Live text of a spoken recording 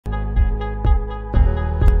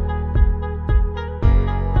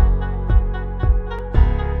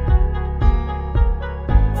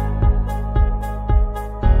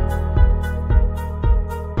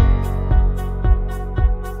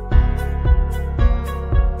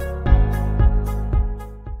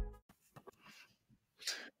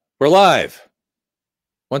We're live.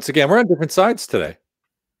 Once again, we're on different sides today.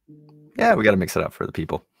 Yeah, we got to mix it up for the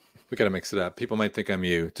people. We got to mix it up. People might think I'm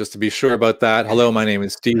you. Just to be sure about that. Hello, my name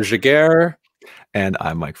is Steve Jaguar. And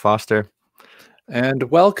I'm Mike Foster. And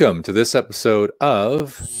welcome to this episode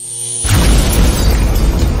of...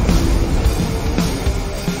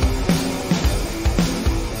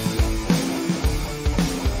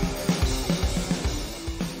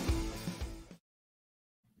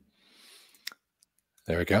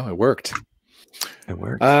 There we go. It worked. It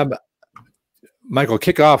worked. Michael,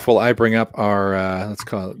 kick off while I bring up our, let's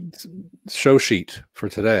call it show sheet for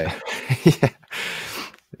today.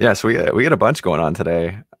 Yeah, so we got a bunch going on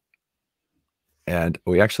today. And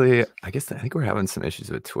we actually, I think we're having some issues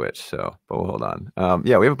with Twitch, so, but we'll hold on.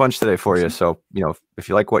 Yeah, we have a bunch today for you. So, if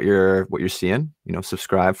you like what you're seeing,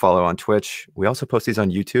 subscribe, follow on Twitch. We also post these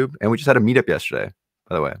on YouTube, and we just had a meetup yesterday,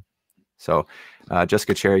 by the way. So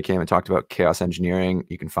Jessica Cherry came and talked about chaos engineering.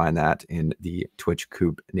 You can find that in the Twitch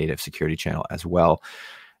Kubernetes security channel as well.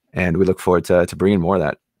 And we look forward to bringing more of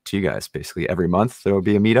that to you guys. Basically, every month there will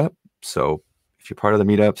be a meetup. So if you're part of the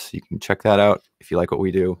meetups, you can check that out. If you like what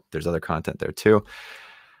we do, there's other content there too.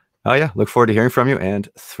 Yeah, look forward to hearing from you and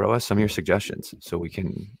throw us some of your suggestions so we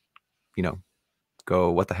can,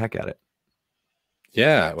 go what the heck at it.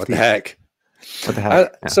 Yeah, what the heck? What the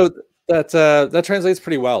heck? Yeah. So that translates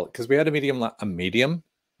pretty well because we had a medium.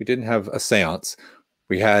 We didn't have a seance.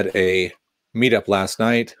 We had a meetup last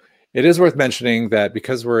night. It is worth mentioning that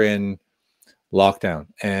because we're in lockdown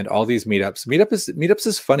and all these meetups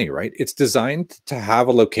is funny, right? It's designed to have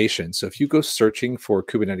a location. So if you go searching for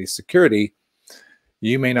Kubernetes security,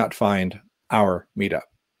 you may not find our meetup.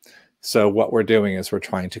 So what we're doing is we're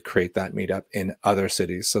trying to create that meetup in other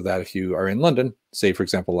cities so that if you are in London, say for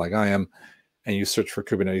example, like I am, and you search for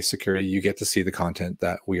Kubernetes security, you get to see the content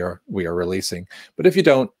that we are releasing. But if you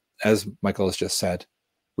don't, as Michael has just said,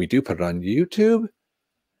 we do put it on YouTube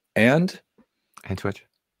and Twitch.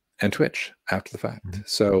 And Twitch after the fact. Mm-hmm.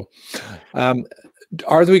 So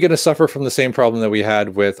are we going to suffer from the same problem that we had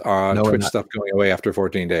with our Twitch stuff going away after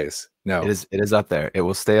 14 days? No. It is up there. It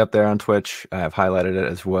will stay up there on Twitch. I've highlighted it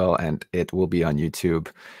as well, and it will be on YouTube.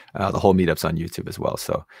 The whole meetup's on YouTube as well.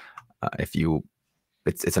 So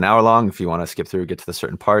it's an hour long. If you want to skip through, get to the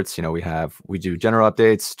certain parts, we do general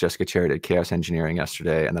updates. Jessica Cherry did chaos engineering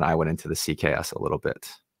yesterday, and then I went into the CKS a little bit.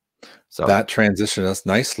 So that transitioned us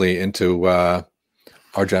nicely into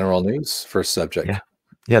our general news first subject.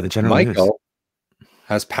 Yeah, the general news. Michael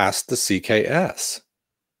has passed the CKS.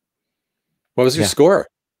 What was your score?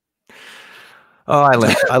 Oh, I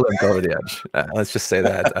limped over the edge. Let's just say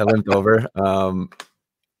that I limped over.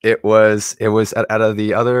 It was out of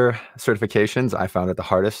the other certifications, I found it the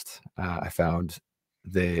hardest. I found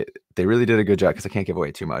they really did a good job because I can't give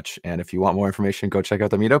away too much. And if you want more information, go check out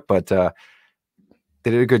the meetup. But they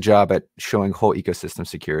did a good job at showing whole ecosystem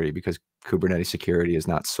security because Kubernetes security is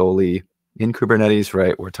not solely in Kubernetes,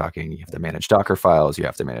 right? We're talking, you have to manage Docker files, you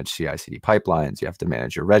have to manage CI/CD pipelines, you have to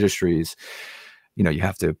manage your registries, you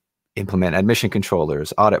have to implement admission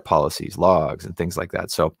controllers, audit policies, logs, and things like that.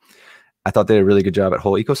 So I thought they did a really good job at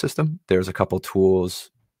whole ecosystem. There's a couple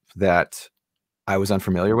tools that I was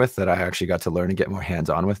unfamiliar with that I actually got to learn and get more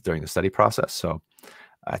hands-on with during the study process. So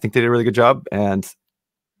I think they did a really good job. And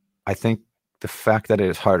I think the fact that it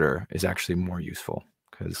is harder is actually more useful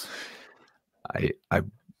because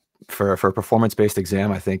for a performance-based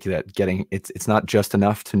exam, I think that it's not just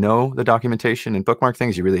enough to know the documentation and bookmark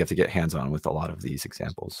things. You really have to get hands-on with a lot of these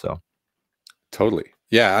examples. So totally.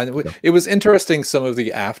 Yeah, it was interesting, some of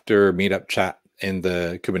the after meetup chat in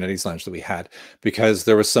the Kubernetes Lounge that we had, because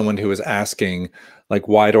there was someone who was asking, like,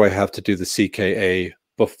 why do I have to do the CKA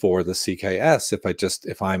before the CKS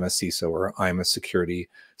if I'm a CISO or I'm a security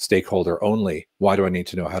stakeholder only? Why do I need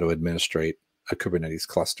to know how to administrate a Kubernetes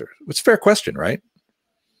cluster? It's a fair question, right?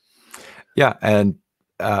 Yeah, and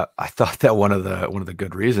I thought that one of the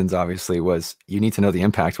good reasons, obviously, was you need to know the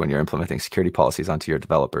impact when you're implementing security policies onto your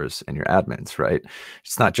developers and your admins, right?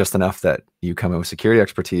 It's not just enough that you come in with security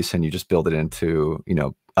expertise and you just build it into,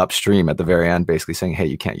 upstream at the very end, basically saying, hey,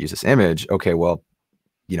 you can't use this image. Okay, well,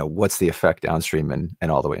 what's the effect downstream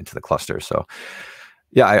and all the way into the cluster? So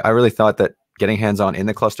yeah, I really thought that getting hands-on in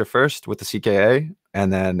the cluster first with the CKA,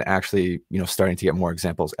 and then actually, starting to get more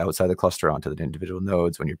examples outside the cluster onto the individual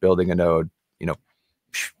nodes when you're building a node,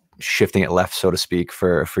 shifting it left, so to speak,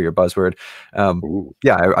 for your buzzword.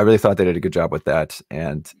 Yeah, I really thought they did a good job with that.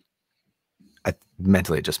 And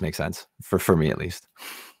mentally, it just makes sense for me, at least.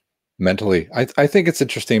 Mentally, I think it's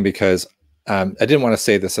interesting because I didn't want to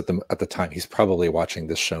say this at the time. He's probably watching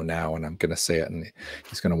this show now, and I'm going to say it, and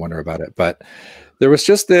he's going to wonder about it. But there was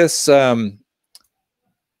just this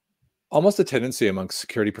almost a tendency amongst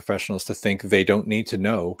security professionals to think they don't need to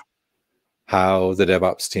know how the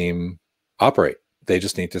DevOps team operate. They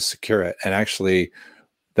just need to secure it. And actually,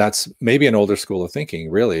 that's maybe an older school of thinking,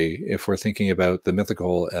 really, if we're thinking about the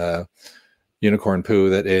mythical unicorn poo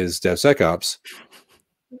that is DevSecOps.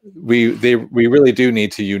 We really do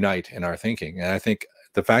need to unite in our thinking. And I think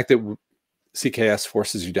the fact that CKS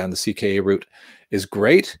forces you down the CKA route is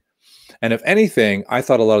great. And if anything, I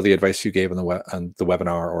thought a lot of the advice you gave on the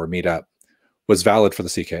webinar or meetup was valid for the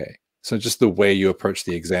CKA. So just the way you approach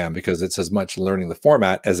the exam, because it's as much learning the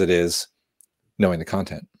format as it is knowing the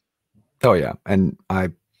content. Oh yeah, and I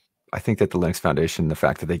think that the Linux Foundation, the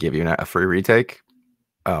fact that they give you a free retake,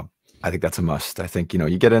 I think that's a must. I think,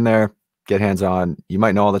 you get in there, get hands-on. You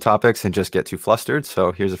might know all the topics and just get too flustered.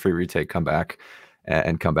 So here's a free retake, come back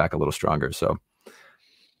and come back a little stronger. So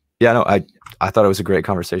yeah, no, I thought it was a great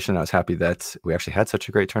conversation. I was happy that we actually had such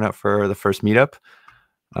a great turnout for the first meetup.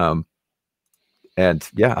 And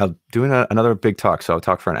yeah, I'm doing another big talk. So I'll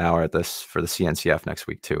talk for an hour at this for the CNCF next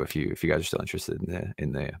week too, if you guys are still interested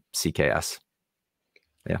in the CKS.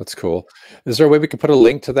 Yeah, that's cool. Is there a way we could put a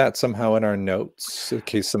link to that somehow in our notes in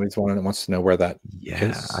case somebody's wants to know where that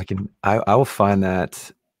is? I can. I will find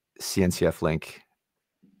that CNCF link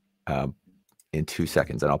in 2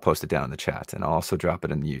 seconds, and I'll post it down in the chat, and I'll also drop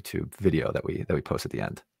it in the YouTube video that we post at the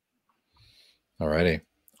end. All righty,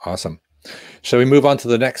 awesome. Shall we move on to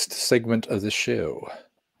the next segment of the show?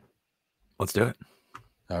 Let's do it.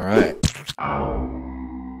 All right.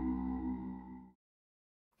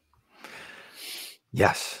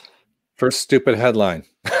 Yes. First stupid headline.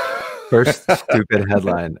 First stupid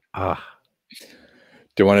headline. Do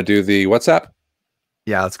you want to do the WhatsApp?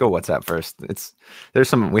 Yeah, let's go WhatsApp first.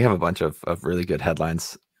 We have a bunch of really good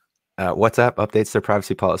headlines. WhatsApp updates their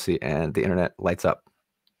privacy policy and the internet lights up.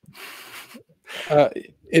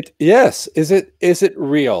 Yes. Is it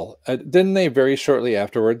real? Didn't they very shortly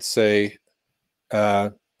afterwards say,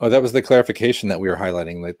 that was the clarification that we were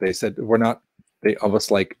highlighting. Like they said, they almost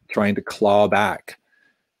like trying to claw back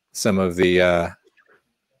some of the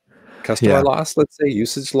customer loss, let's say,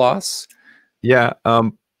 usage loss. Yeah.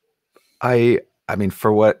 I mean,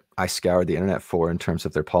 for what I scoured the internet for in terms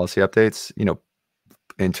of their policy updates,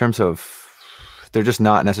 in terms of, they're just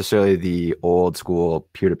not necessarily the old school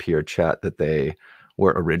peer-to-peer chat that they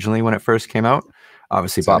were originally when it first came out.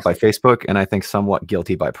 Obviously bought by Facebook, and I think somewhat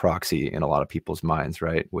guilty by proxy in a lot of people's minds,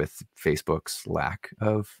 right? With Facebook's lack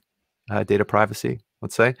of data privacy,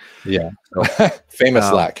 let's say. Yeah. So,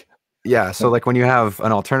 famous lack. Yeah. So like when you have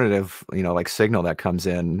an alternative, like Signal that comes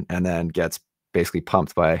in and then gets basically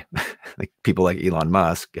pumped by like people like Elon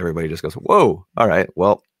Musk, everybody just goes, whoa, all right,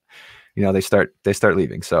 well, they start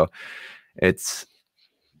leaving. So it's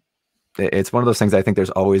one of those things. I think there's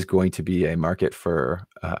always going to be a market for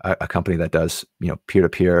a company that does,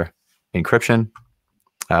 peer-to-peer encryption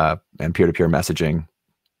and peer-to-peer messaging.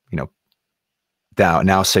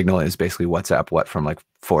 Now Signal is basically WhatsApp, from like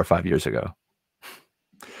 4 or 5 years ago.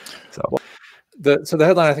 So, the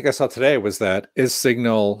headline I think I saw today was that, is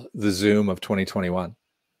Signal the Zoom of 2021?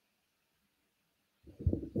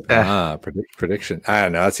 Prediction. I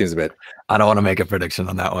don't know. That seems a bit. I don't want to make a prediction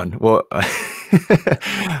on that one. Well,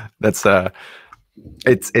 that's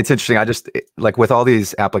it's interesting. Like with all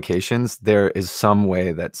these applications, there is some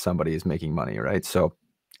way that somebody is making money, right? So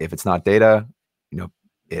if it's not data,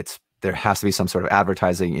 there has to be some sort of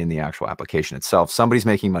advertising in the actual application itself. Somebody's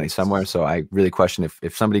making money somewhere. So I really question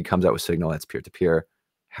if somebody comes out with Signal that's peer-to-peer,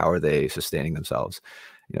 how are they sustaining themselves?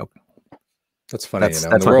 That's funny. That's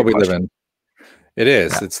in the world we live in, it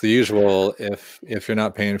is. Yeah. It's the usual. If you're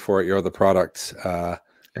not paying for it, you're the product. Yeah.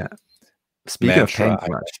 Speaking of paying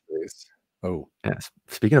too much. Yeah.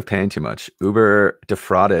 Speaking of paying too much, Uber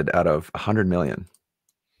defrauded out of 100 million.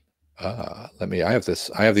 I have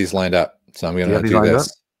these lined up, so I'm going to do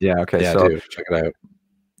this. Yeah. Okay. Yeah, so check it out.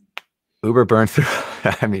 Uber burned through.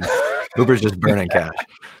 I mean, Uber's just burning cash.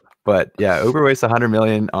 But yeah, Uber wastes 100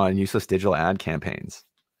 million on useless digital ad campaigns.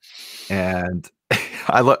 And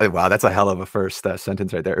wow, that's a hell of a first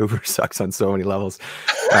sentence right there. Uber sucks on so many levels.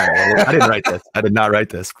 I didn't write this. I did not write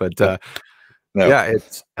this. But no. Yeah,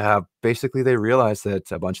 it's basically they realized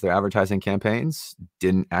that a bunch of their advertising campaigns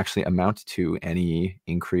didn't actually amount to any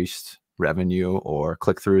increased revenue or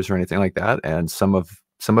click-throughs or anything like that. And some of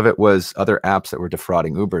it was other apps that were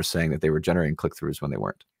defrauding Uber, saying that they were generating click-throughs when they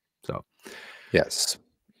weren't. So, yes.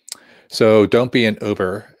 So don't be an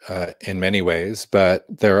Uber in many ways, but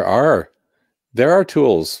there are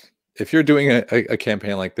tools. If you're doing a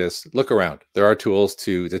campaign like this, look around. There are tools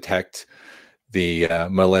to detect the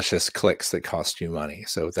malicious clicks that cost you money.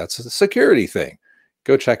 So that's a security thing.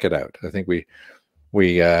 Go check it out. I think we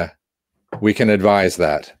can advise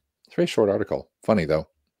that. It's a very short article. Funny though.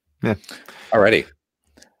 Yeah. Alrighty.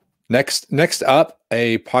 Next up,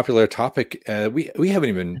 a popular topic. We haven't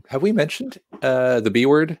even, have we mentioned the B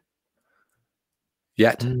word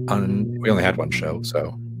yet? We only had one show,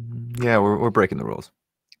 so yeah, we're breaking the rules.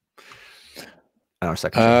 On our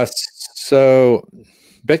second show. So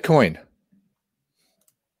Bitcoin's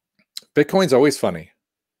always funny.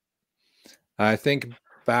 I think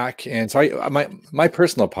back, and so my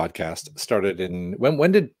personal podcast started in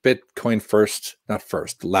when did Bitcoin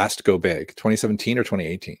last go big? 2017 or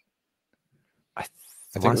 2018? I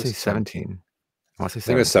want to say 17. I want to say 17. I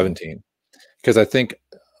think it was 17 because I think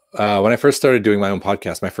when I first started doing my own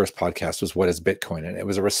podcast, my first podcast was "What is Bitcoin?" and it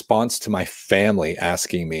was a response to my family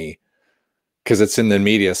asking me, because it's in the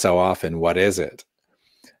media so often, what is it?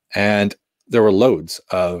 And there were loads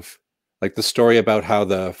of, like, the story about how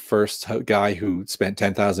the first guy who spent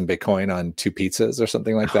 10,000 Bitcoin on 2 pizzas or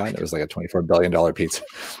something like that. It was like a $24 billion pizza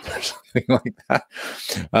or something like that.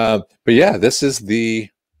 But yeah, this is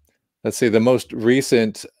let's say the most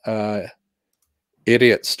recent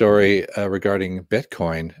idiot story regarding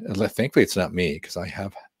Bitcoin. Thankfully, it's not me, because I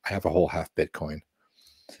have a whole half Bitcoin.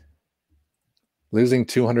 Losing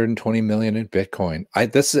 220 million in Bitcoin.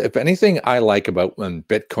 If anything I like about when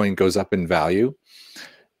Bitcoin goes up in value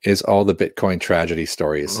is all the Bitcoin tragedy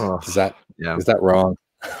stories. Is that wrong?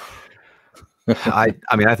 I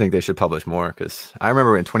mean, I think they should publish more, because I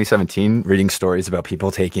remember in 2017 reading stories about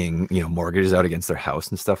people taking, mortgages out against their house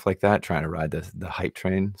and stuff like that, trying to ride the hype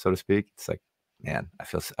train, so to speak. It's like, man, I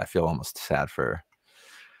feel almost sad for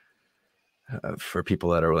people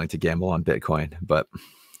that are willing to gamble on Bitcoin. But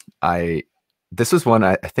this was one,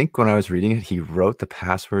 I think when I was reading it, he wrote the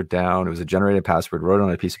password down. It was a generated password, wrote it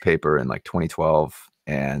on a piece of paper in like 2012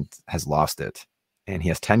 and has lost it. And he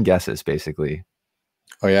has 10 guesses basically.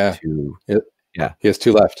 Oh yeah. Yeah. He has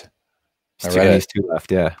 2 left. He has 2 left.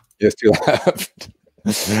 Yeah. He has 2 left.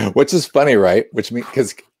 Which is funny, right? Which means,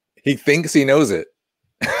 because he thinks he knows it.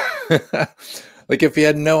 Like, if he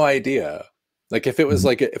had no idea, like if it was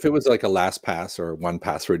like a LastPass or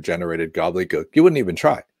 1Password generated gobbledygook, you wouldn't even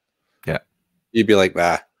try. Yeah. You'd be like,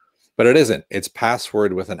 bah. But it isn't. It's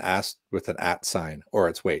password with an @ sign,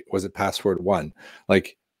 or was it password 1?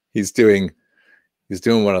 Like, he's doing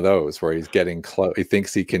one of those where he's getting close. He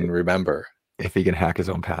thinks he can remember. If he can hack his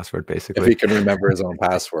own password, basically. If he can remember his own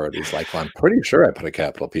password, he's like, well, I'm pretty sure I put a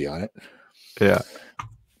capital P on it. Yeah.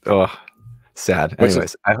 Oh, sad.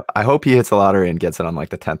 Anyways, I hope he hits the lottery and gets it on like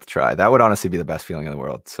the 10th try. That would honestly be the best feeling in the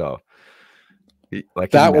world. So,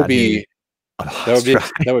 like, that would be.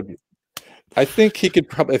 I think he could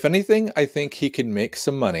probably, if anything, I think he could make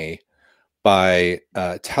some money by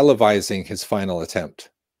televising his final attempt.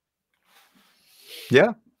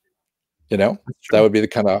 Yeah. That would be the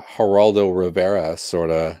kind of Geraldo Rivera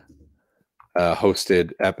sort of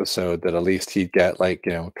hosted episode that at least he'd get like,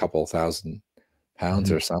 a couple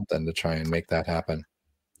 $1,000 or something to try and make that happen.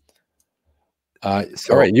 All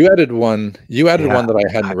right. You added one that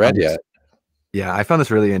I hadn't read yet. Yeah, I found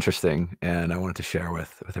this really interesting, and I wanted to share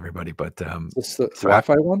with everybody. But this the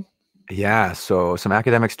Wi-Fi one? Yeah, so some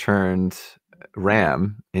academics turned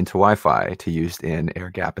RAM into Wi-Fi to use in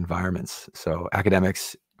air-gapped environments. So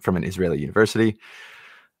academics from an Israeli university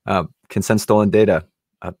can send stolen data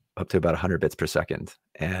up to about 100 bits per second.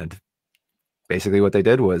 And basically what they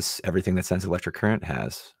did was everything that sends electric current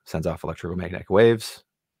sends off electromagnetic waves.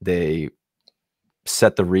 They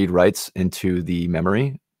set the read writes into the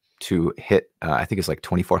memory to hit, I think it's like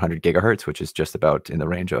 2400 gigahertz, which is just about in the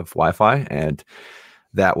range of Wi-Fi. And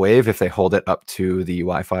that wave, if they hold it up to the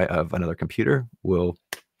Wi-Fi of another computer, will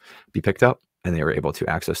be picked up, and they were able to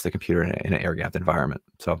access the computer in an air-gapped environment.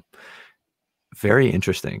 So very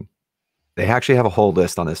interesting. They actually have a whole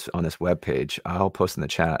list on this web page. I'll post in the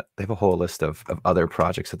chat. They have a whole list of other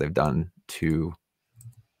projects that they've done to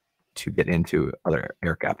get into other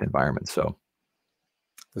air-gapped environments. So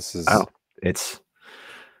it's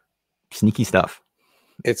sneaky stuff.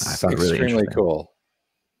 It's extremely really cool.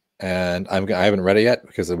 And I haven't read it yet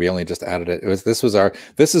because we only just added it.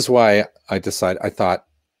 This is why I decided, I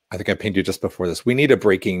think I pinged you just before this. We need a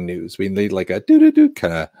breaking news. We need like a do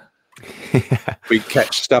kind of, we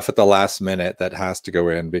catch stuff at the last minute that has to go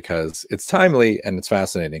in because it's timely and it's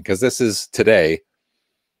fascinating, because this is today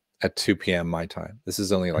at 2 p.m. my time. This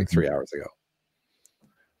is only like 3 hours ago.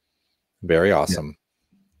 Very awesome. Yeah.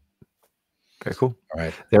 Very cool. All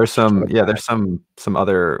right. There's some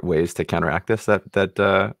other ways to counteract this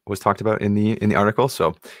that was talked about in the article.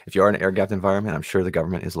 So if you are in an air-gapped environment, I'm sure the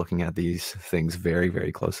government is looking at these things very,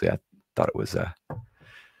 very closely. I thought it was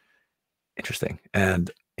interesting.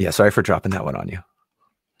 And yeah, sorry for dropping that one on you.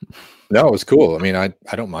 No, it was cool. I mean, I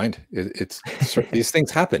don't mind. It's these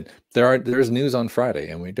things happen. There's news on Friday,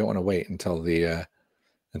 and we don't want to wait until the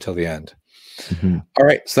end. Mm-hmm. All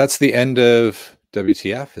right, so that's the end of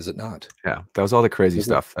WTF, is it not? Yeah, that was all the crazy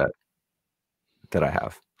stuff that I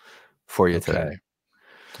have for you today.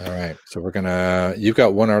 All right, so you've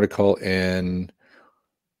got one article in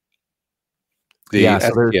the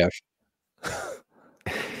STF.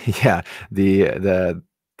 Yeah, the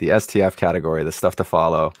STF category, the stuff to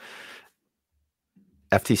follow.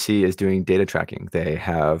 FTC is doing data tracking. They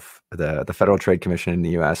have the Federal Trade Commission in the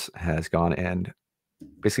US has gone and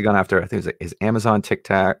basically gone after, I think it was Amazon,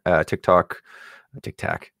 TikTok,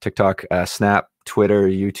 Snap, Twitter,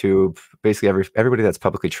 YouTube, basically everybody that's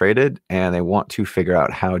publicly traded, and they want to figure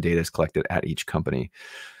out how data is collected at each company.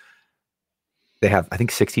 They have, I think,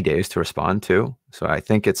 60 days to respond to. So I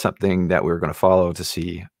think it's something that we're going to follow to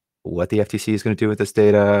see what the FTC is going to do with this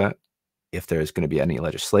data, if there's going to be any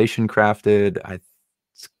legislation crafted.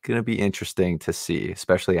 It's going to be interesting to see,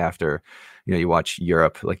 especially after, you watch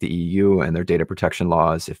Europe, like the EU and their data protection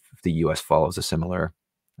laws, if the US follows a similar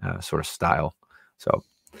sort of style. So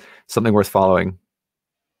something worth following.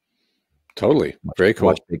 Totally. Very cool.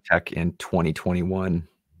 Watch big tech in 2021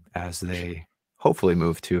 as they hopefully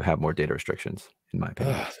move to have more data restrictions, in my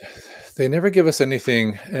opinion. They never give us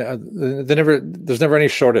anything. There's never any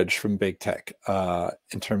shortage from big tech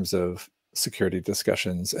in terms of security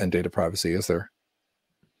discussions and data privacy, is there?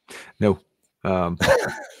 No.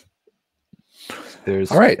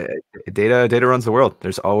 There's all right. Data runs the world.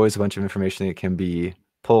 There's always a bunch of information that can be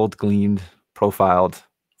pulled, gleaned, profiled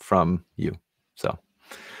from you. So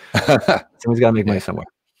somebody's got to make money somewhere.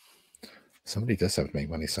 Somebody does have to make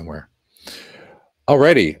money somewhere.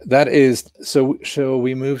 Alrighty, that is so. Shall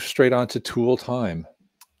we move straight on to tool time?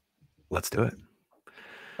 Let's do it.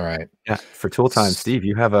 All right. Yeah, for tool time, Steve,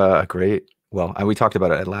 you have a great. Well, we talked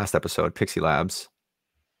about it at last episode, PixieLabs.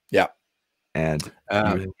 Yeah, and you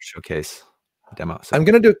really showcase the demo. So. I'm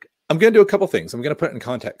gonna do a couple things. I'm gonna put it in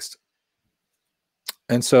context.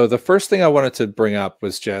 And so the first thing I wanted to bring up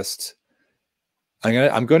was just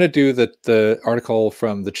I'm going to do the article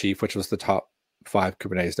from the chief, which was the top 5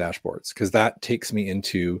 Kubernetes dashboards, because that takes me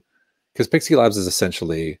into, because PixieLabs is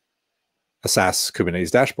essentially a SaaS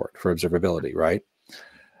Kubernetes dashboard for observability, right?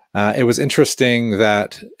 It was interesting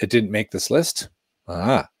that it didn't make this list.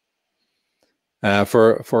 For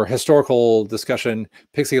historical discussion,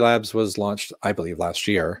 PixieLabs was launched, I believe, last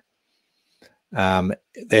year.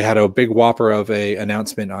 They had a big whopper of a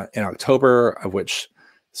announcement in October, of which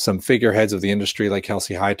some figureheads of the industry like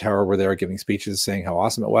Kelsey Hightower were there giving speeches saying how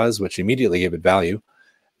awesome it was, which immediately gave it value.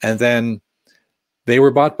 And then they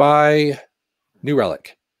were bought by New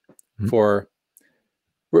Relic for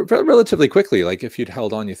relatively quickly. Like if you'd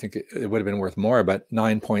held on, you think it would have been worth more, but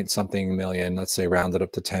 9 point something million, let's say rounded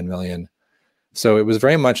up to 10 million. So it was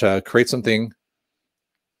very much a create something,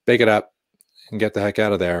 bake it up, and get the heck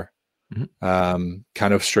out of there.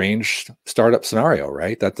 Kind of strange startup scenario,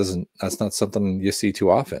 right? That's not something you see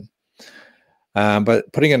too often.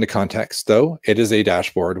 But putting into context, though, it is a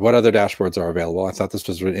dashboard. What other dashboards are available? I thought this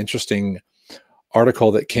was an interesting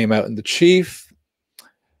article that came out in the chief.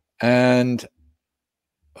 And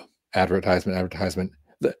advertisement.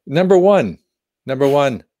 The number one,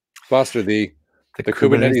 Foster, the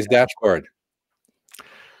Kubernetes dashboard.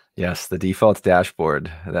 Yes, the default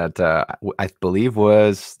dashboard that I believe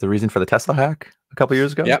was the reason for the Tesla hack a couple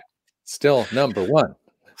years ago. Yep, still number one.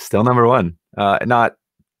 Still number one. Not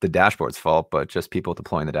the dashboard's fault, but just people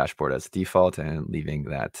deploying the dashboard as default and leaving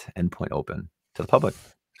that endpoint open to the public.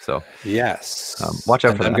 So yes, watch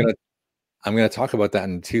out for that. I'm gonna talk about that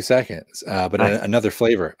in 2 seconds. But another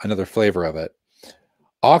flavor of it,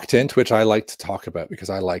 Octant, which I like to talk about because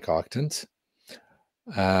I like Octant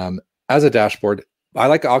as a dashboard. I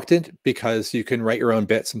like Octant because you can write your own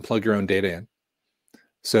bits and plug your own data in.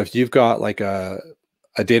 So if you've got like a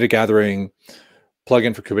data gathering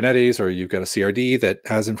plugin for Kubernetes, or you've got a CRD that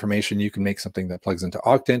has information, you can make something that plugs into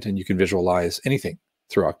Octant and you can visualize anything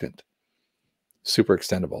through Octant. Super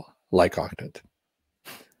extendable, like Octant.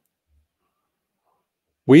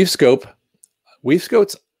 Weavescope.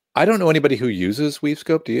 I don't know anybody who uses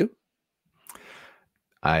Weavescope. Do you?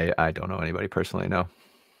 I don't know anybody personally, no.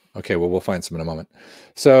 Okay, well, we'll find some in a moment.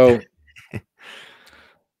 So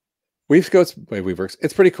Weavescope's way Weaveworks.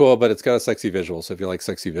 It's pretty cool, but it's got a sexy visual. So if you like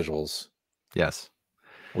sexy visuals, yes,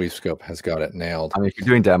 Weavescope has got it nailed. I mean, if you're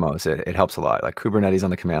doing demos, it helps a lot. Like Kubernetes on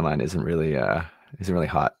the command line isn't really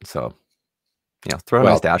hot. So throw a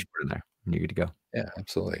nice dashboard in there and you're good to go. Yeah,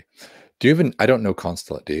 absolutely. Do you even? I don't know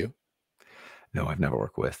Constellant. Do you? No, I've never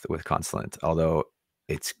worked with Constellant, although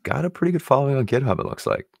it's got a pretty good following on GitHub, it looks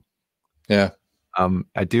like. Yeah.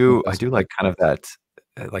 I do like kind of that,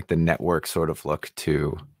 like the network sort of look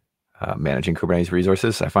to managing Kubernetes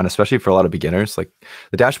resources. I find, especially for a lot of beginners, like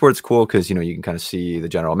the dashboard's cool because, you know, you can kind of see the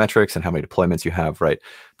general metrics and how many deployments you have, right?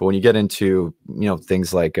 But when you get into, you know,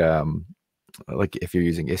 things like if you're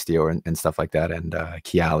using Istio and stuff like that, and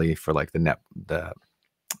Kiali for like the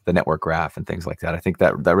network graph and things like that, I think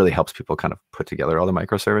that really helps people kind of put together all the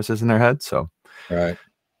microservices in their head. So, right,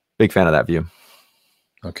 big fan of that view.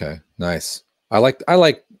 Okay, nice. I like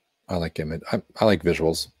image. I like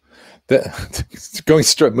visuals.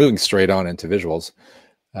 Moving straight on into visuals.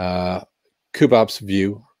 KubeOps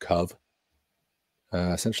view, Cov.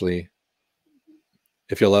 Essentially,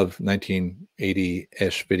 if you love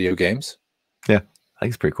 1980-ish video games, yeah, I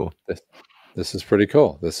think it's pretty cool. This is pretty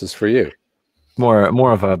cool. This is for you.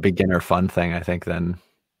 More of a beginner fun thing, I think, than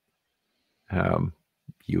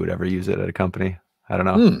you would ever use it at a company. I don't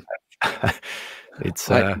know.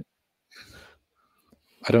 It's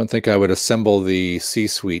I don't think I would assemble the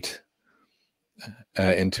C-suite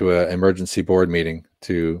into an emergency board meeting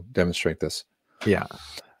to demonstrate this. Yeah.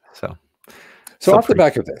 So off the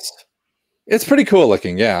back of this, it's pretty cool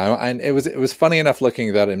looking. Yeah, and it was funny enough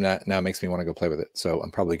looking that it now makes me want to go play with it. So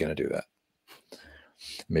I'm probably going to do that.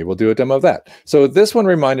 Maybe we'll do a demo of that. So this one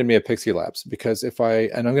reminded me of PixieLabs, because I'm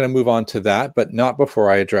going to move on to that, but not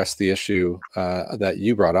before I address the issue that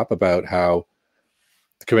you brought up about how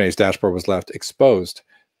the Kubernetes dashboard was left exposed.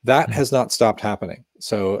 That has not stopped happening.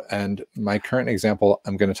 So, and my current example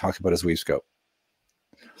I'm going to talk about is WeaveScope.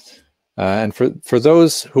 And for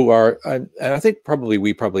those who are, and I think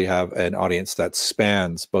we probably have an audience that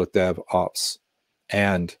spans both DevOps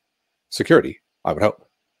and security, I would hope.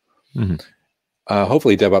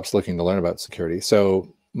 Hopefully DevOps looking to learn about security.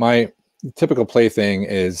 So my typical plaything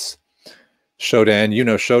is Shodan. You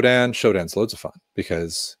know Shodan. Shodan's loads of fun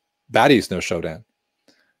because baddies know Shodan.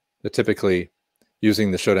 They're typically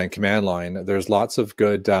using the Shodan command line. There's lots of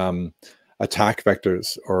good attack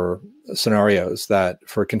vectors or scenarios that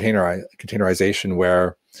for containerization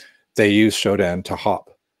where they use Shodan to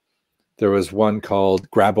hop. There was one called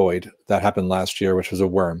Graboid that happened last year, which was a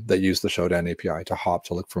worm that used the Shodan API to hop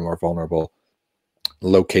to look for more vulnerable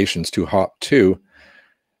locations to hop to.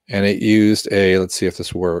 And it used let's see if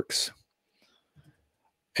this works,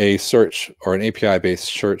 a search or an API-based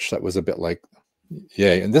search that was a bit like,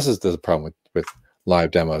 yay. And this is the problem with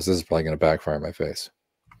live demos. This is probably going to backfire in my face.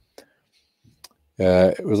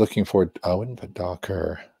 It was looking for, I wouldn't put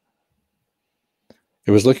Docker.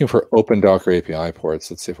 It was looking for open Docker API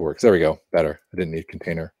ports. Let's see if it works. There we go. Better. I didn't need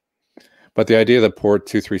container. But the idea that port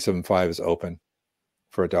 2375 is open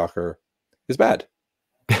for a Docker is bad.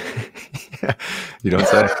 You don't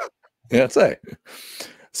say. You don't say.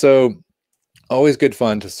 So always good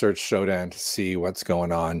fun to search Shodan to see what's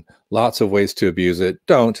going on. Lots of ways to abuse it.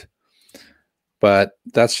 Don't. But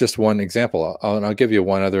that's just one example. I'll give you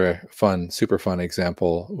one other super fun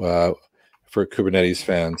example for Kubernetes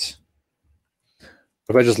fans.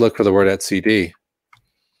 If I just look for the word etcd,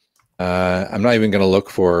 I'm not even going to look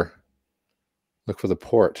for the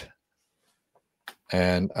port.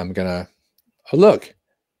 And I'm going to, look,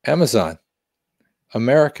 Amazon,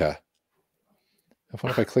 America. I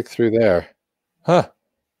wonder if I click through there. Huh,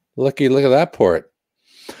 look at that port.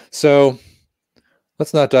 So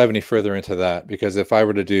let's not dive any further into that, because if I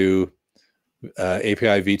were to do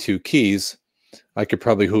API v2 keys, I could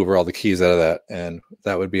probably hoover all the keys out of that, and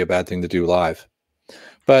that would be a bad thing to do live.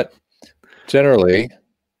 But generally,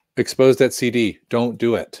 exposed etcd, don't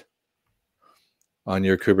do it on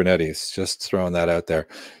your Kubernetes. Just throwing that out there.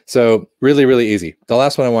 So really, really easy. The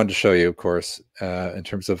last one I wanted to show you, of course, in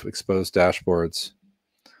terms of exposed dashboards,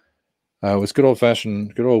 was good old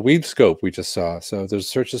WeaveScope we just saw. So there's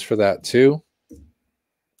searches for that too.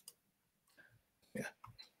 Yeah,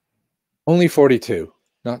 only 42,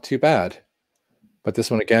 not too bad. But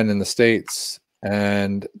this one again in the States,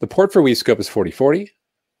 and the port for WeaveScope is 4040.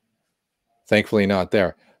 Thankfully not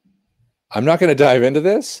there. I'm not going to dive into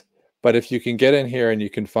this, but if you can get in here and you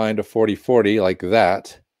can find a 4040 like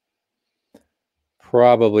that,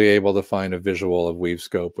 probably able to find a visual of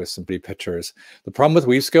WeaveScope with some pretty pictures. The problem with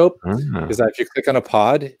WeaveScope is that if you click on a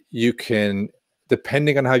pod, you can,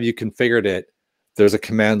 depending on how you configured it, there's a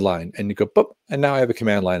command line, and you go, boop, and now I have a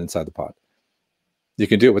command line inside the pod. You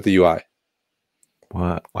can do it with the UI.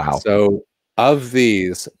 What? Wow. So of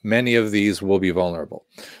these, many of these will be vulnerable.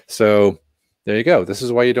 So there you go. This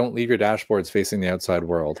is why you don't leave your dashboards facing the outside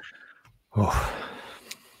world. Oh.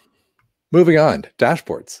 Moving on,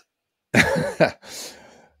 dashboards. The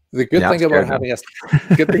good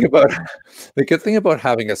thing about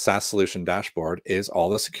having a SaaS solution dashboard is all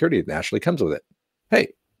the security that naturally comes with it.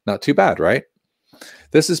 Hey, not too bad, right?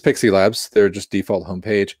 This is PixieLabs, their just default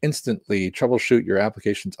homepage. Instantly troubleshoot your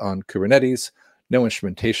applications on Kubernetes. No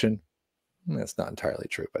instrumentation. That's not entirely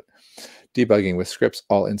true, but debugging with scripts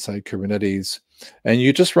all inside Kubernetes. And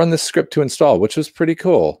you just run this script to install, which is pretty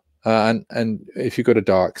cool. And if you go to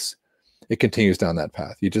docs, it continues down that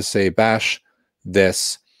path. You just say bash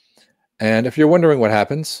this. And if you're wondering what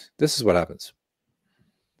happens, this is what happens.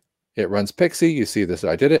 It runs Pixie. You see this,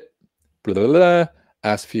 I did it. Blah, blah, blah,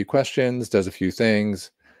 asks a few questions, does a few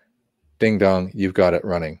things. Ding dong, you've got it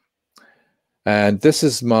running. And this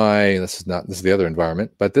is this is the other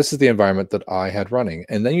environment, but this is the environment that I had running.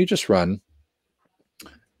 And then you just run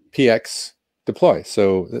px deploy.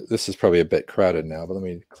 So this is probably a bit crowded now, but let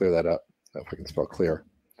me clear that up. If I can spell clear.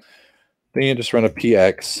 Then you just run a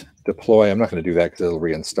px deploy. I'm not going to do that because it'll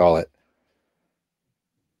reinstall it.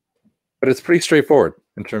 But it's pretty straightforward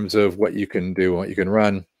in terms of what you can do and what you can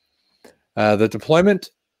run. The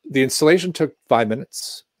deployment, the installation took 5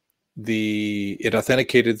 minutes. It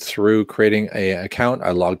authenticated through creating an account.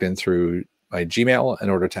 I logged in through my Gmail in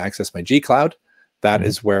order to access my G Cloud. That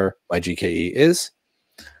is where my GKE is.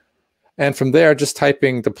 And from there, just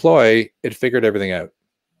typing deploy, it figured everything out.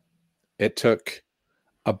 It took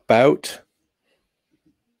about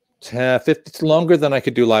 50, longer than I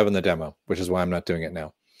could do live on the demo, which is why I'm not doing it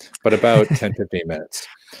now, but about 10, 15 minutes.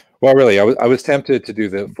 Well, really, I was tempted to do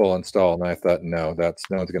the full install, and I thought, no one's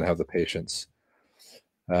going to have the patience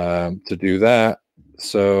to do that.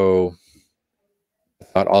 So I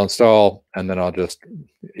thought I'll install, and then I'll just,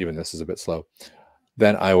 even this is a bit slow,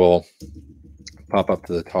 then I will pop up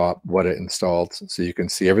to the top what it installed, so you can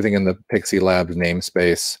see everything in the PixieLabs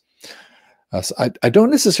namespace. So I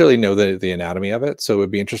don't necessarily know the anatomy of it, so it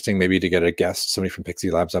would be interesting maybe to get a guest, somebody from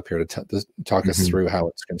PixieLabs up here to talk us through how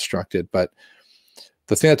it's constructed. But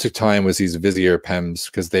the thing that took time was these Vizier PEMs,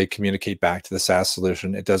 because they communicate back to the SaaS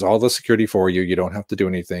solution. It does all the security for you. You don't have to do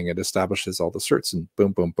anything. It establishes all the certs, and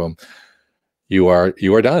boom, boom, boom, you are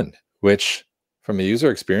done. Which, from a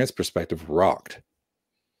user experience perspective, rocked.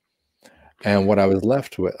 And what I was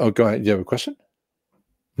left with, oh, go ahead. You have a question?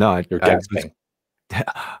 No, you're gasping.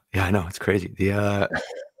 Yeah, I know, it's crazy. So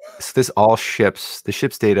this all ships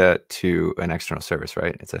data to an external service,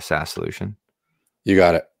 right? It's a SaaS solution. You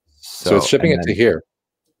got it. So it's shipping it to here.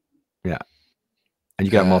 Yeah. And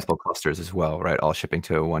you got multiple clusters as well, right? All shipping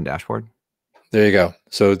to one dashboard. There you go.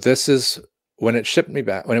 So this is when it shipped me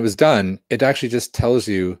back. When it was done, it actually just tells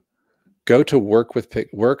you, go to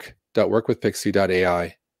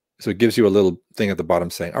work.workwithpixie.ai. So it gives you a little thing at the bottom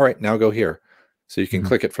saying, all right, now go here. So you can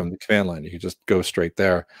click it from the command line. You can just go straight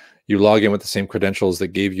there. You log in with the same credentials that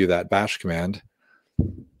gave you that bash command,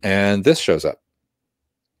 and this shows up.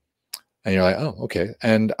 And you're like, oh, okay.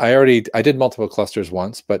 And I did multiple clusters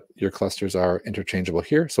once, but your clusters are interchangeable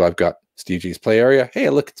here. So I've got Steve G's play area. Hey,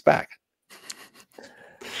 look, it's back.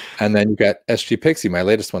 And then you got SG Pixie, my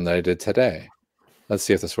latest one that I did today. Let's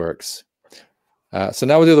see if this works. So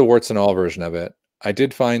now we'll do the warts and all version of it. I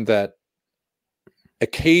did find that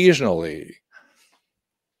occasionally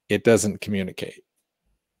it doesn't communicate.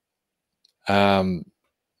 I'm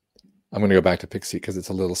going to go back to Pixie because it's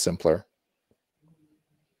a little simpler.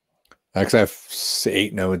 Because I have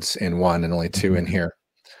 8 nodes in one and only 2 in here.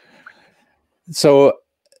 So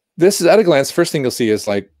this is, at a glance, first thing you'll see is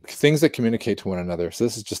like things that communicate to one another. So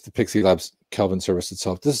this is just the PixieLabs Kelvin service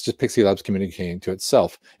itself. This is just PixieLabs communicating to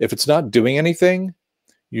itself. If it's not doing anything,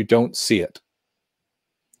 you don't see it,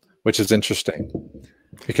 which is interesting.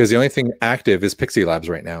 Because the only thing active is PixieLabs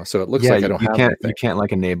right now, so it looks like I don't have anything. You can't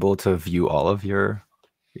like enable to view all of your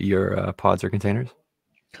pods or containers.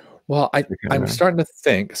 Well, I'm starting to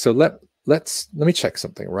think. So let me check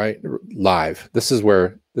something. Right, live. This is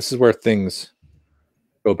where things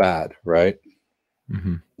go bad, right?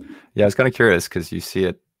 Yeah, I was kind of curious because you see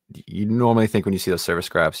it. You normally think when you see those service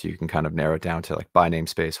graphs, you can kind of narrow it down to like by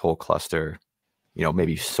namespace, whole cluster. You know,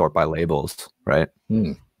 maybe sort by labels, right?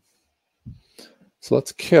 So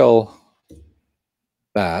let's kill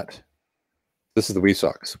that. This is the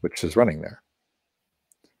WeSox, which is running there.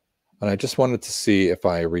 And I just wanted to see if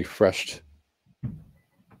I refreshed,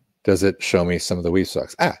 does it show me some of the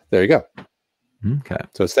WeSox? Ah, there you go. Okay.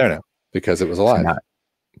 So it's there now because it was alive.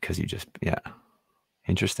 Because you just, yeah.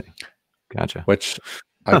 Interesting. Gotcha. Which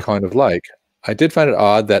I kind of like. I did find it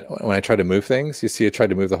odd that when I try to move things, you see it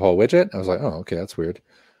tried to move the whole widget. I was like, oh, okay, that's weird.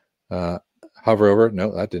 Hover over.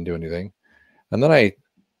 No, that didn't do anything. And then I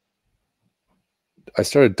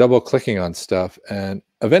started double clicking on stuff, and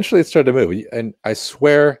eventually it started to move. And I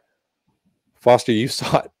swear, Foster, you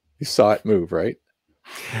saw it move, right?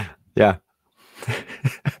 Yeah.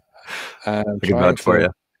 I'm trying for you.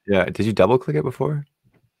 Yeah. Did you double click it before?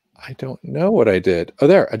 I don't know what I did. Oh,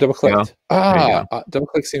 there, I double clicked. There you go. Double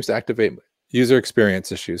click seems to activate user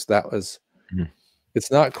experience issues. That was, Mhm.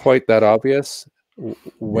 it's not quite that obvious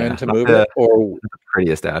when Yeah, to not move it, or the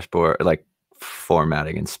prettiest dashboard, like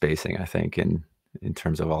formatting and spacing, I think, in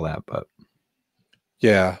terms of all that. But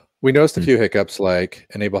yeah, we noticed a few hiccups like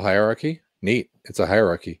enable hierarchy. Neat, it's a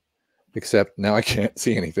hierarchy, except now I can't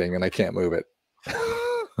see anything and I can't move it.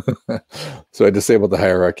 So I disabled the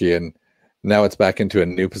hierarchy and now it's back into a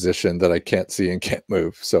new position that I can't see and can't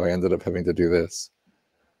move. So I ended up having to do this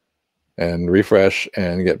and refresh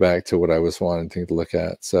and get back to what I was wanting to look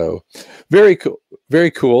at. So very cool, very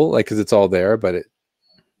cool. Like, cause it's all there, but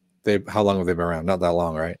how long have they been around? Not that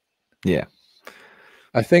long, right? yeah.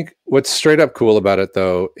 I think what's straight up cool about it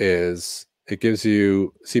though is it gives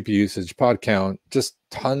you CPU usage, pod count, just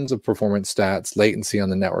tons of performance stats, latency on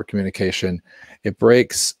the network communication. It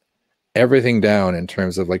breaks everything down in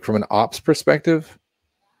terms of, like, from an ops perspective,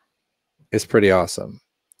 it's pretty awesome.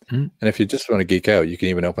 And if you just want to geek out, you can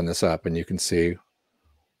even open this up and you can see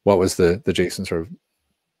what was the JSON sort of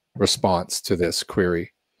response to this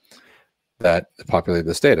query that populated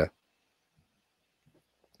this data.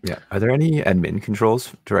 Yeah. Are there any admin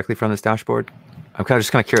controls directly from this dashboard? I'm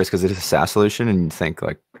just kind of curious because it is a SaaS solution, and you think,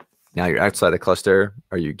 like, now you're outside the cluster.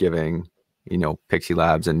 Are you giving,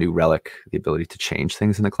 PixieLabs and New Relic the ability to change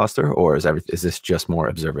things in the cluster, or is this just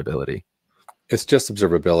more observability? It's just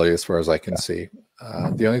observability as far as I can see.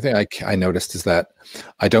 The only thing I noticed is that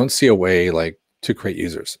I don't see a way, like, to create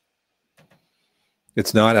users.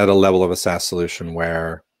 It's not at a level of a SaaS solution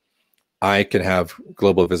where I can have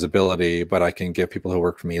global visibility, but I can give people who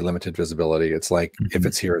work for me limited visibility. It's like, if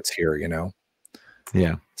it's here, it's here,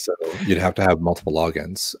 Yeah. So you'd have to have multiple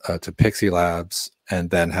logins to PixieLabs and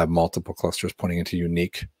then have multiple clusters pointing into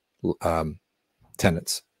unique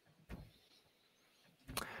tenants.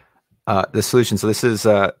 The solution. So this is,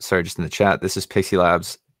 sorry, just in the chat, this is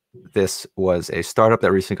PixieLabs. This was a startup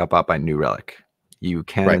that recently got bought by New Relic. You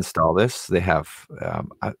can install this. They have,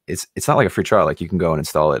 it's not like a free trial. Like, you can go and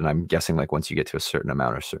install it. And I'm guessing, like, once you get to a certain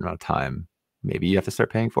amount or a certain amount of time, maybe you have to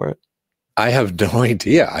start paying for it. I have no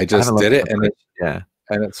idea. I just did it, and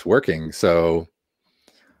and it's working. So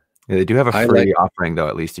yeah, they do have a free offering, though.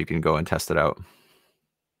 At least you can go and test it out.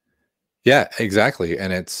 Yeah, exactly.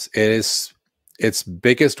 And its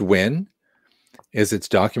biggest win is its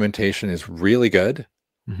documentation is really good.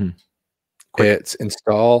 Its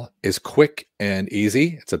install is quick and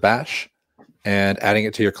easy. It's a bash, and adding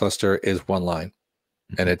it to your cluster is one line.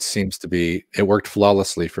 And it seems to be, it worked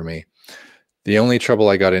flawlessly for me. The only trouble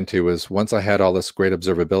I got into was once I had all this great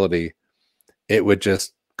observability, it would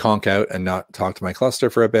just conk out and not talk to my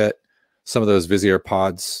cluster for a bit. Some of those Vizier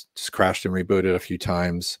pods just crashed and rebooted a few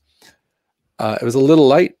times. It was a little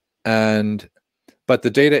light, but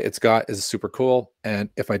the data it's got is super cool. And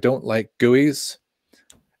if I don't like GUIs,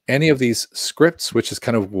 any of these scripts, which is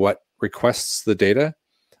kind of what requests the data,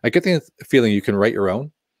 I get the feeling you can write your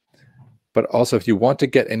own. But also, if you want to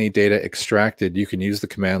get any data extracted, you can use the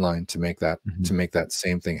command line to make that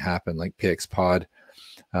same thing happen. Like pxpod,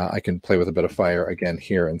 I can play with a bit of fire again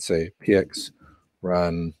here and say px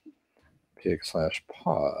run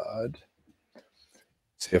px/pod.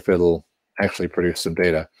 See if it'll actually produce some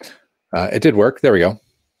data. It did work. There we go.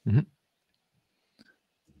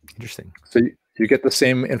 Interesting. So you get the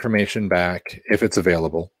same information back if it's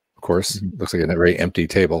available. Of course, looks like a very empty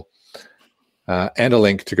table. And a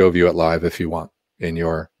link to go view it live if you want in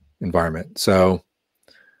your environment. So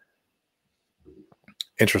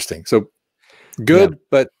interesting. So good,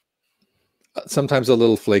 but sometimes a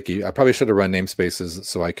little flaky. I probably should have run namespaces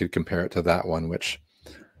so I could compare it to that one, which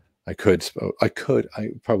I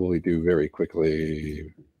probably do very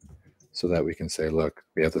quickly so that we can say, look,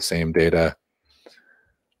 we have the same data.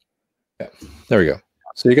 Yeah, there we go.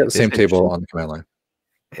 So you got the same table on the command line.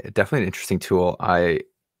 Definitely an interesting tool.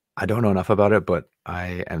 I don't know enough about it, but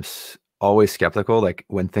I am always skeptical. Like,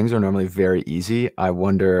 when things are normally very easy, I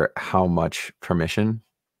wonder how much permission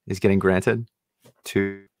is getting granted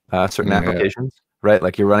to certain applications, right?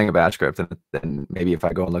 Like, you're running a batch script, and then maybe if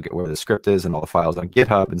I go and look at where the script is and all the files on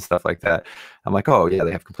GitHub and stuff like that, I'm like, oh yeah,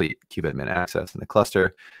 they have complete kubeadmin access in the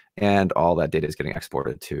cluster, and all that data is getting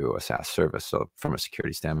exported to a SaaS service. So from a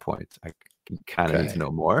security standpoint, I kind of need to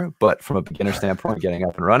know more. But from a beginner standpoint, getting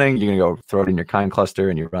up and running, you're gonna go throw it in your kind cluster,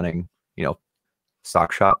 and you're running,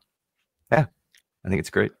 stock shop. Yeah, I think it's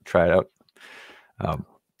great. Try it out.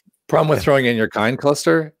 Problem with throwing in your kind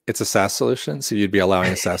cluster, it's a SaaS solution, so you'd be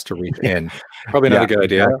allowing a SaaS to reach in. Probably not a good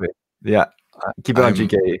idea. Exactly. Yeah, keep it on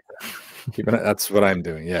GKE. That's what I'm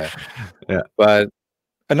doing. Yeah. But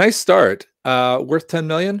a nice start. Worth 10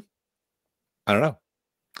 million? I don't know.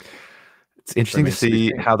 It's interesting to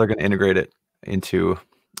see how they're going to integrate it into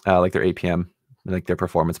like their APM, like their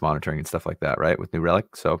performance monitoring and stuff like that, right? With New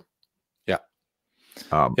Relic. So yeah,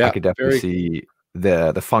 I could definitely see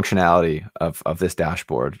the functionality of this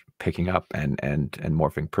dashboard picking up and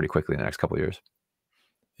morphing pretty quickly in the next couple of years.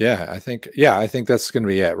 Yeah, I think that's going to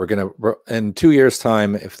be it. We're in 2 years'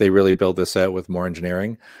 time, if they really build this out with more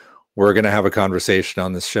engineering, we're going to have a conversation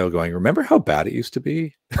on this show going, remember how bad it used to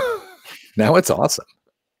be? Now it's awesome.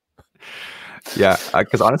 Yeah,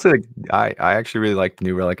 because honestly, like, I actually really like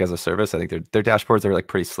New Relic as a service. I think their dashboards are like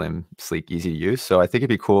pretty slim, sleek, easy to use. So I think it'd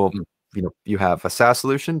be cool. You know, you have a SaaS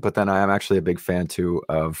solution, but then I am actually a big fan too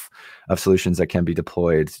of solutions that can be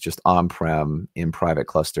deployed just on-prem in private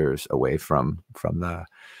clusters away from the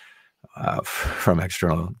from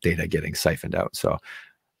external data getting siphoned out. So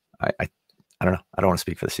I don't know. I don't want to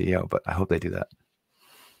speak for the CEO, but I hope they do that.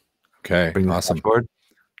 Okay, bring the awesome. dashboard,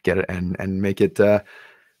 get it, and make it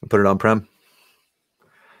put it on-prem.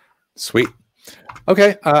 Sweet.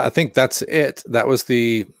 Okay, I think that's it. That was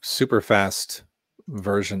the super fast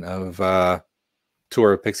version of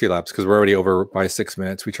tour of PixieLabs, because we're already over by 6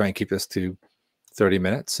 minutes. We try and keep this to 30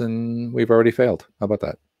 minutes, and we've already failed. How about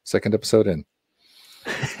that? Second episode in.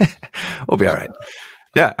 We'll be all right.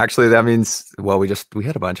 Yeah, actually, that means, well, we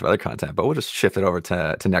had a bunch of other content, but we'll just shift it over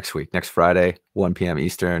to next week, next Friday, 1 p.m.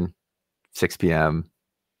 Eastern, 6 p.m.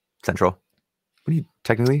 Central. What are you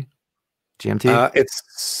technically? GMT? It's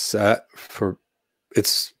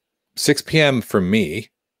 6 p.m. for me.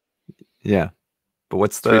 Yeah, but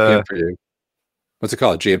what's 3 p.m. for you? What's it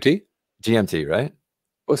called? GMT? GMT, right?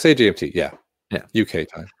 Well, say GMT. Yeah. UK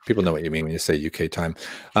time. People know what you mean when you say UK time.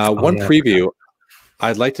 One preview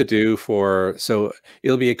I'd like to do so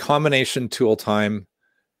it'll be a combination tool time.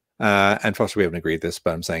 And first, we haven't agreed this,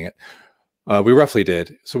 but I'm saying it. We roughly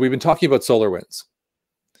did. So we've been talking about SolarWinds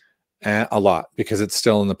a lot because it's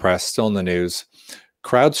still in the press, still in the news.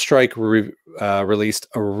 CrowdStrike released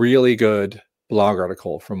a really good blog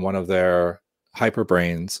article from one of their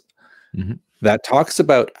hyperbrains that talks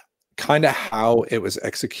about kind of how it was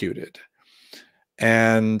executed.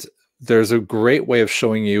 And there's a great way of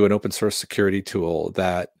showing you an open source security tool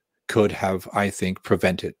that could have, I think,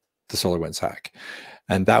 prevented the SolarWinds hack.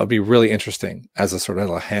 And that would be really interesting as a sort of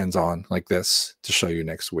a hands-on like this to show you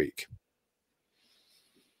next week.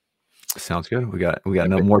 Sounds good. We got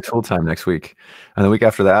no more tool time next week, and the week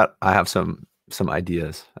after that, I have some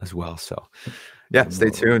ideas as well. So, yeah, stay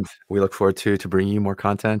tuned. We look forward to bringing you more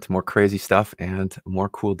content, more crazy stuff, and more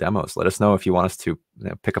cool demos. Let us know if you want us to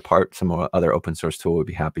pick apart some other open source tool. We'd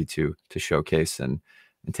be happy to showcase and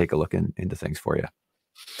take a look into things for you.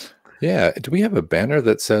 Yeah. Do we have a banner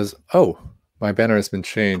that says, "Oh, my banner has been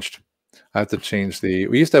changed"? I have to change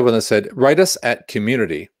we used to have one that said, "Write us at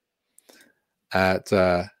community at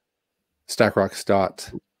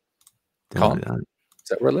stackrocks.com." Is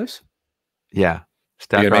that where it lives? Yeah.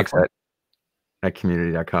 Stackrocks at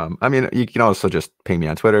community.com. I mean, you can also just ping me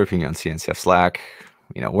on Twitter, ping me on CNCF Slack.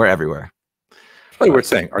 You know, we're everywhere. It's probably worth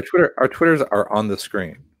saying. Our Twitters are on the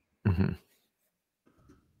screen. You can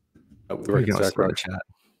also go to chat.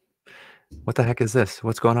 What the heck is this?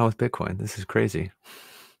 What's going on with Bitcoin? This is crazy.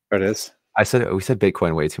 There it is. We said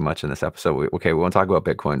Bitcoin way too much in this episode. We won't talk about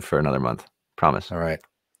Bitcoin for another month. Promise. All right.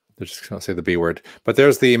 They're just going to say the B word. But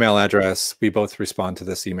there's the email address. We both respond to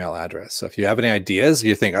this email address. So if you have any ideas,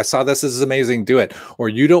 you think, I saw this is amazing, do it. Or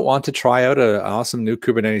you don't want to try out an awesome new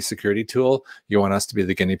Kubernetes security tool, you want us to be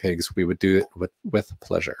the guinea pigs, we would do it with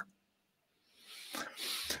pleasure.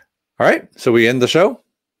 All right. So we end the show.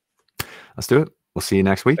 Let's do it. We'll see you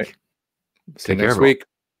next week. See you next week.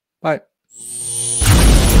 Bye.